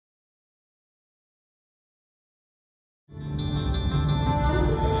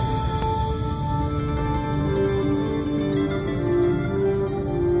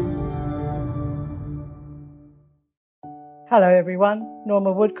Hello everyone,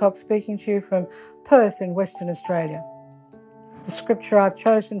 Norma Woodcock speaking to you from Perth in Western Australia. The scripture I've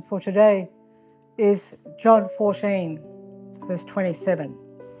chosen for today is John 14, verse 27.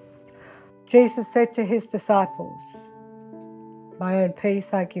 Jesus said to his disciples, "My own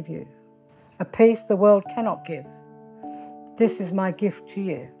peace I give you, a peace the world cannot give. This is my gift to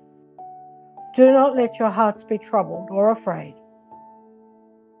you. Do not let your hearts be troubled or afraid."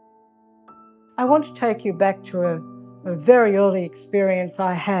 I want to take you back to a very early experience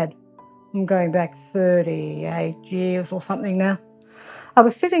I had. I'm going back 38 years or something now. I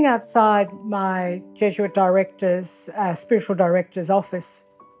was sitting outside my Jesuit director's, spiritual director's office,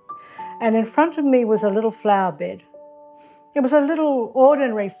 and in front of me was a little flower bed. It was a little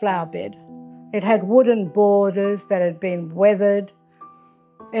ordinary flower bed. It had wooden borders that had been weathered.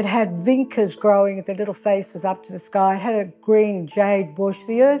 It had vincas growing at the little faces up to the sky. It had a green jade bush.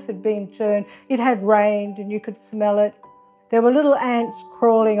 The earth had been turned. It had rained and you could smell it. There were little ants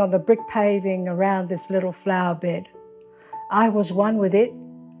crawling on the brick paving around this little flower bed. I was one with it.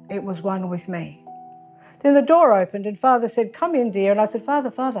 It was one with me. Then the door opened and Father said, "Come in, dear." And I said,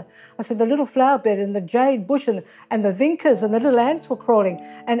 "Father, Father." I said, "The little flower bed and the jade bush and the vincas and the little ants were crawling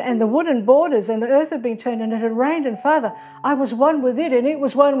and the wooden borders and the earth had been turned and it had rained. And Father, I was one with it and it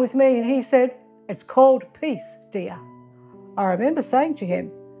was one with me." And he said, "It's called peace, dear." I remember saying to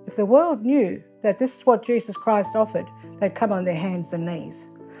him, if the world knew that this is what Jesus Christ offered, they'd come on their hands and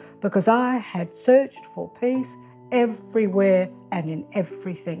knees, because I had searched for peace everywhere and in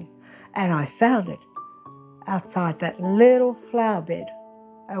everything. And I found it outside that little flower bed.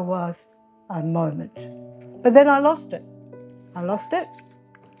 It was a moment. But then I lost it. I lost it.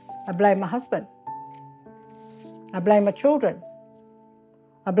 I blame my husband. I blame my children.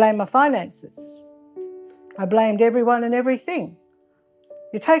 I blame my finances. I blamed everyone and everything.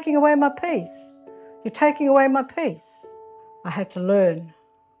 "You're taking away my peace. You're taking away my peace." I had to learn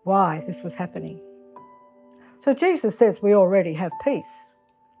why this was happening. So Jesus says we already have peace.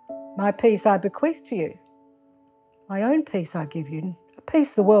 "My peace I bequeath to you. My own peace I give you, a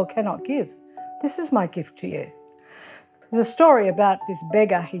peace the world cannot give. This is my gift to you." There's a story about this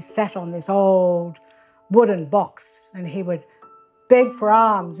beggar. He sat on this old wooden box and he would beg for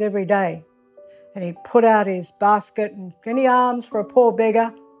alms every day. And he put out his basket and, "Any alms for a poor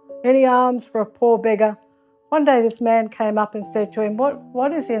beggar? Any alms for a poor beggar?" One day this man came up and said to him,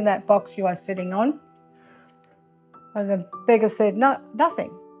 What is in that box you are sitting on?" And the beggar said, "No,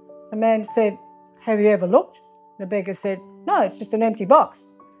 nothing." The man said, "Have you ever looked?" The beggar said, "No, it's just an empty box."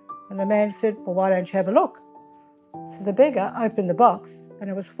 And the man said, "Well, why don't you have a look?" So the beggar opened the box and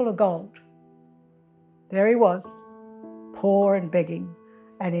it was full of gold. There he was, poor and begging.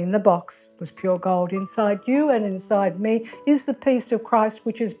 And in the box was pure gold. Inside you and inside me is the peace of Christ,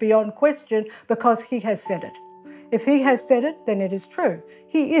 which is beyond question because he has said it. If he has said it, then it is true.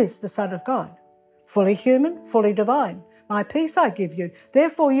 He is the Son of God, fully human, fully divine. "My peace I give you."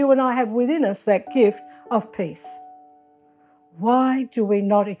 Therefore, you and I have within us that gift of peace. Why do we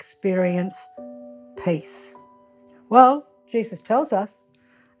not experience peace? Well, Jesus tells us,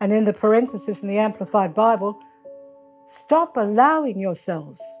 and in the parenthesis in the Amplified Bible, stop allowing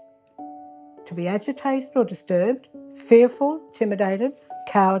yourselves to be agitated or disturbed, fearful, intimidated,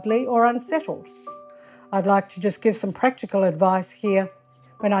 cowardly, or unsettled. I'd like to just give some practical advice here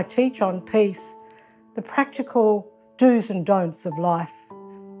when I teach on peace, the practical do's and don'ts of life.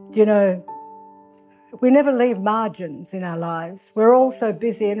 You know, we never leave margins in our lives. We're all so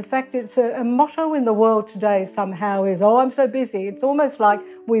busy. In fact, it's a motto in the world today somehow is, "Oh, I'm so busy." It's almost like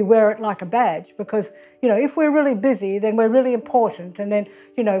we wear it like a badge because, if we're really busy, then we're really important. And then,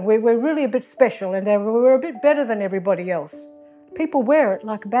 we're really a bit special and then we're a bit better than everybody else. People wear it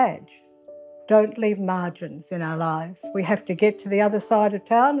like a badge. Don't leave margins in our lives. We have to get to the other side of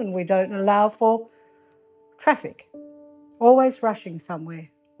town and we don't allow for traffic. Always rushing somewhere,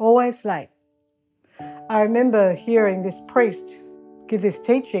 always late. I remember hearing this priest give this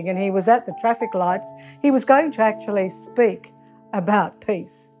teaching and he was at the traffic lights. He was going to actually speak about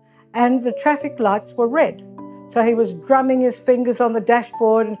peace and the traffic lights were red. So he was drumming his fingers on the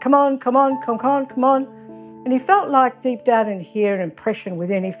dashboard and come on, come on, come on, come on. And he felt like deep down in here, an impression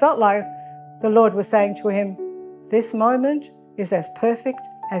within, he felt like the Lord was saying to him, "This moment is as perfect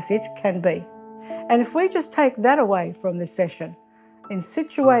as it can be." And if we just take that away from this session, in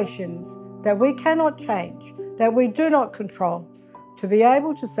situations that we cannot change, that we do not control, to be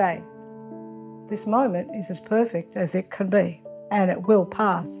able to say, this moment is as perfect as it can be, and it will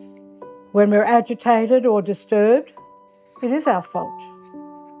pass. When we're agitated or disturbed, it is our fault.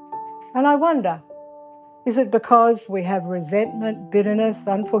 And I wonder, is it because we have resentment, bitterness,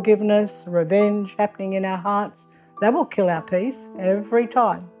 unforgiveness, revenge happening in our hearts That will kill our peace every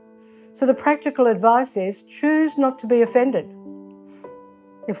time. So the practical advice is choose not to be offended.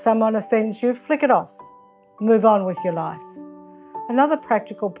 If someone offends you, flick it off. Move on with your life. Another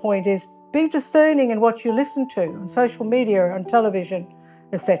practical point is be discerning in what you listen to on social media, on television,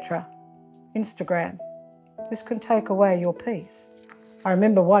 etc. Instagram. This can take away your peace. I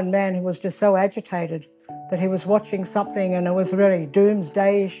remember one man who was just so agitated that he was watching something and it was really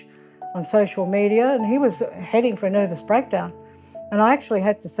doomsday-ish on social media, and he was heading for a nervous breakdown. And I actually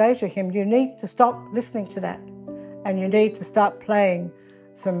had to say to him, you need to stop listening to that, and you need to start playing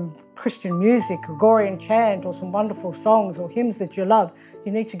some Christian music, Gregorian chant, or some wonderful songs or hymns that you love.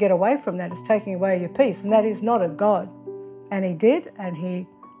 You need to get away from that. It's taking away your peace, and that is not of God. And he did, and he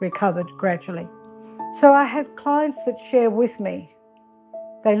recovered gradually. So I have clients that share with me.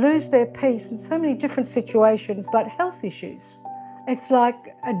 They lose their peace in so many different situations, but health issues. It's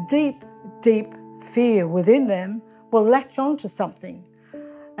like a deep, deep fear within them will latch on to something.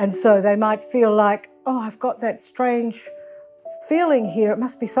 And so they might feel like, oh, I've got that strange feeling here. It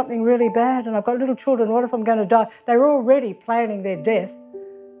must be something really bad, and I've got little children. What if I'm going to die? They're already planning their death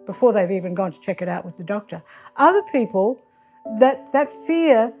before they've even gone to check it out with the doctor. Other people, that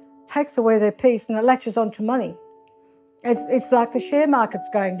fear takes away their peace and it latches onto money. It's like the share market's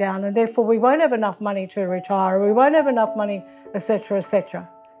going down, and therefore we won't have enough money to retire, or we won't have enough money, etc., etc.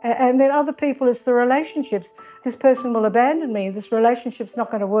 And then other people, it's the relationships. This person will abandon me. This relationship's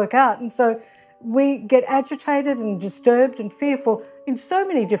not going to work out. And so we get agitated and disturbed and fearful in so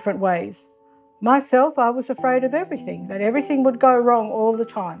many different ways. Myself, I was afraid of everything, that everything would go wrong all the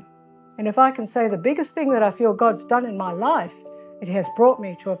time. And if I can say the biggest thing that I feel God's done in my life, it has brought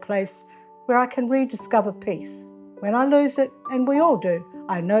me to a place where I can rediscover peace. When I lose it, and we all do,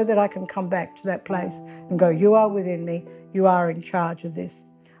 I know that I can come back to that place and go, you are within me, you are in charge of this.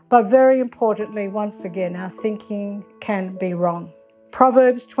 But very importantly, once again, our thinking can be wrong.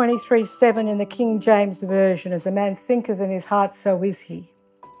 Proverbs 23:7 in the King James Version, as a man thinketh in his heart, so is he.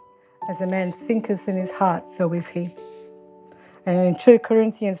 As a man thinketh in his heart, so is he. And in 2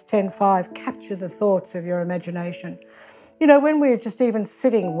 Corinthians 10:5, capture the thoughts of your imagination. You know, when we're just even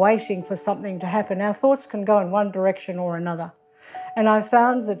sitting, waiting for something to happen, our thoughts can go in one direction or another. And I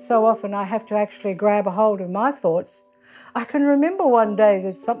found that so often I have to actually grab a hold of my thoughts. I can remember one day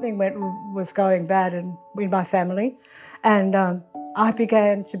that something was going bad in my family, and I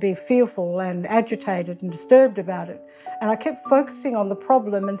began to be fearful and agitated and disturbed about it. And I kept focusing on the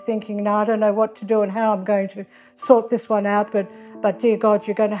problem and thinking, no, I don't know what to do and how I'm going to sort this one out, but dear God,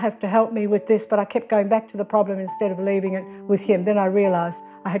 you're going to have to help me with this. But I kept going back to the problem instead of leaving it with him. Then I realized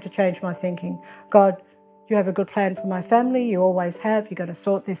I had to change my thinking. God, you have a good plan for my family. You always have. You're going to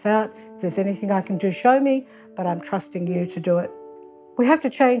sort this out. If there's anything I can do, show me, but I'm trusting you to do it. We have to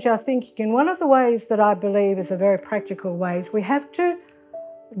change our thinking. And one of the ways that I believe is a very practical way is we have to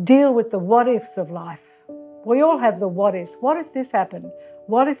deal with the what-ifs of life. We all have the what-ifs. What if this happened?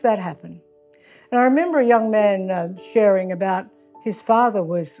 What if that happened? And I remember a young man sharing about his father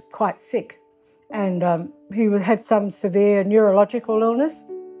was quite sick, and he had some severe neurological illness,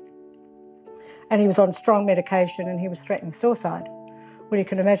 and he was on strong medication, and he was threatening suicide. Well, you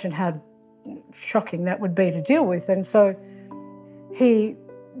can imagine how shocking that would be to deal with. And so he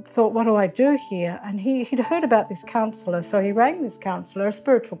thought, what do I do here? And he'd heard about this counsellor, so he rang this counsellor, a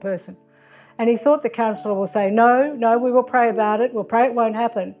spiritual person, and he thought the counsellor will say, no, we will pray about it, we'll pray it won't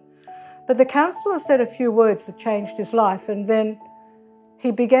happen. But the counsellor said a few words that changed his life, and then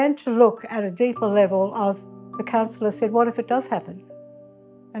he began to look at a deeper level of, the counsellor said, what if it does happen?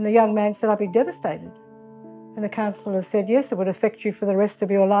 And the young man said, I'd be devastated. And the counsellor said, yes, it would affect you for the rest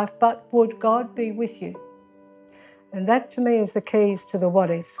of your life, but would God be with you? And that to me is the keys to the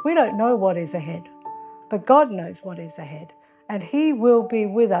what-ifs. We don't know what is ahead, but God knows what is ahead. And he will be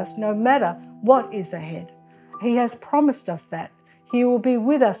with us no matter what is ahead. He has promised us that. He will be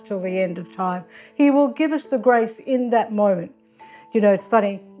with us till the end of time. He will give us the grace in that moment. You know, it's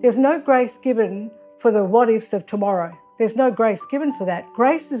funny, there's no grace given for the what-ifs of tomorrow. There's no grace given for that.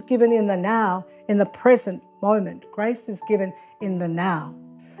 Grace is given in the now, in the present moment. Grace is given in the now.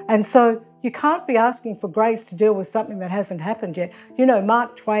 And so you can't be asking for grace to deal with something that hasn't happened yet. You know,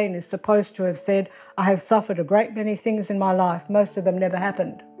 Mark Twain is supposed to have said, I have suffered a great many things in my life. Most of them never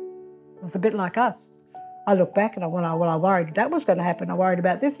happened. It's a bit like us. I look back and I worried that was going to happen. I worried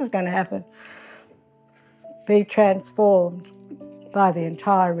about this is going to happen. Be transformed by the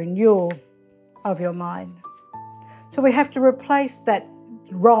entire renewal of your mind. So we have to replace that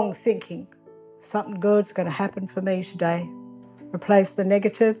wrong thinking. Something good's going to happen for me today. Replace the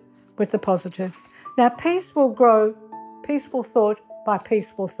negative with the positive. Now, peace will grow, peaceful thought by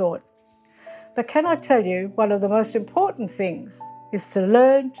peaceful thought. But can I tell you, one of the most important things is to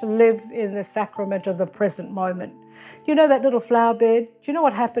learn to live in the sacrament of the present moment. You know that little flower bed? Do you know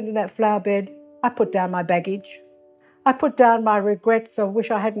what happened in that flower bed? I put down my baggage. I put down my regrets. I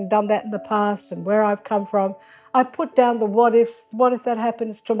wish I hadn't done that in the past and where I've come from. I put down the what ifs. What if that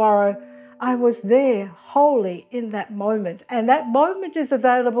happens tomorrow? I was there wholly in that moment. And that moment is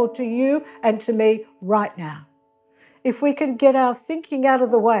available to you and to me right now. If we can get our thinking out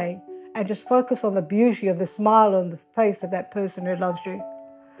of the way and just focus on the beauty of the smile on the face of that person who loves you.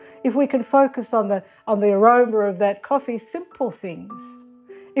 If we can focus on the aroma of that coffee, simple things.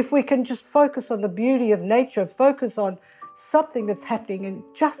 If we can just focus on the beauty of nature, focus on something that's happening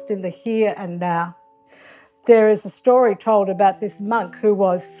just in the here and now. There is a story told about this monk who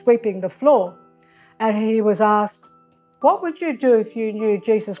was sweeping the floor, and he was asked, "What would you do if you knew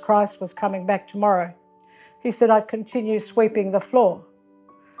Jesus Christ was coming back tomorrow?" He said, "I'd continue sweeping the floor."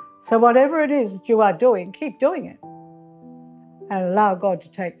 So whatever it is that you are doing, keep doing it and allow God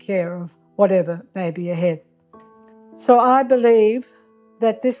to take care of whatever may be ahead. So I believe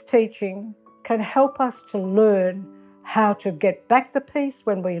that this teaching can help us to learn how to get back the peace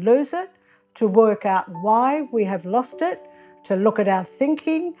when we lose it, to work out why we have lost it, to look at our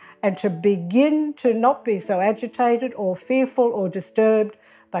thinking and to begin to not be so agitated or fearful or disturbed,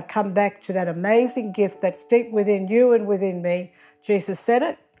 but come back to that amazing gift that's deep within you and within me. Jesus said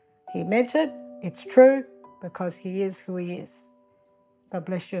it, He meant it, it's true, because He is who He is. God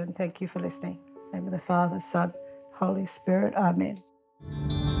bless you and thank you for listening. In the name of the Father, Son, Holy Spirit. Amen.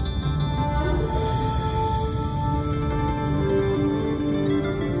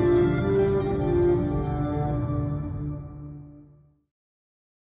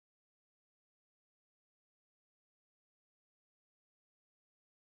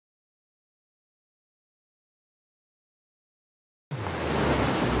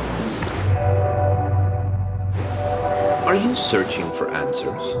 Are you searching for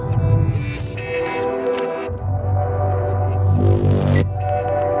answers?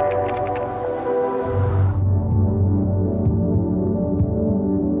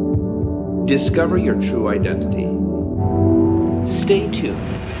 Discover your true identity. Stay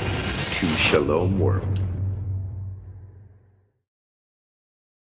tuned to Shalom World.